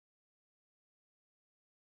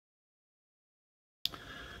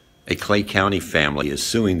A Clay County family is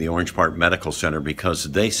suing the Orange Park Medical Center because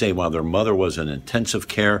they say while their mother was in intensive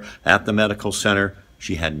care at the medical center,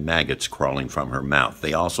 she had maggots crawling from her mouth.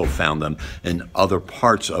 They also found them in other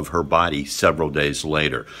parts of her body several days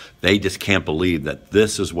later. They just can't believe that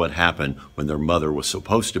this is what happened when their mother was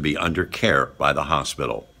supposed to be under care by the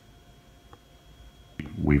hospital.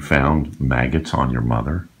 We found maggots on your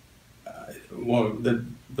mother. Well,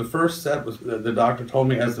 the first set was, the doctor told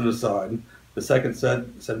me as an aside. The second set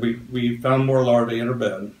said we found more larvae in her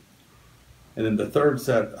bed. And then the third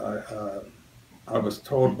set, I was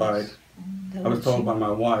told by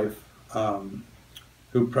my wife,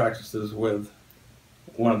 who practices with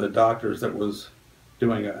one of the doctors that was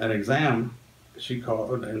doing an exam. She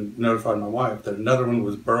called and notified my wife that another one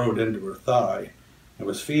was burrowed into her thigh and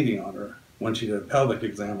was feeding on her when she did a pelvic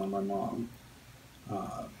exam on my mom.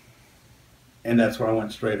 And that's where I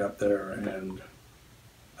went straight up there and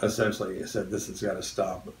essentially said, this has got to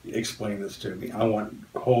stop. Explain this to me. I want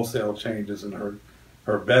wholesale changes in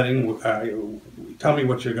her bedding. Tell me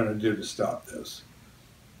what you're going to do to stop this.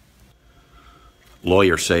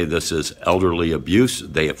 Lawyers say this is elderly abuse.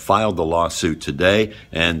 They have filed the lawsuit today,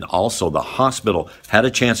 and also the hospital had a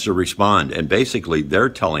chance to respond. And basically, they're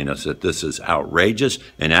telling us that this is outrageous,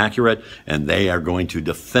 inaccurate, and they are going to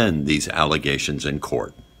defend these allegations in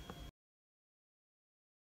court.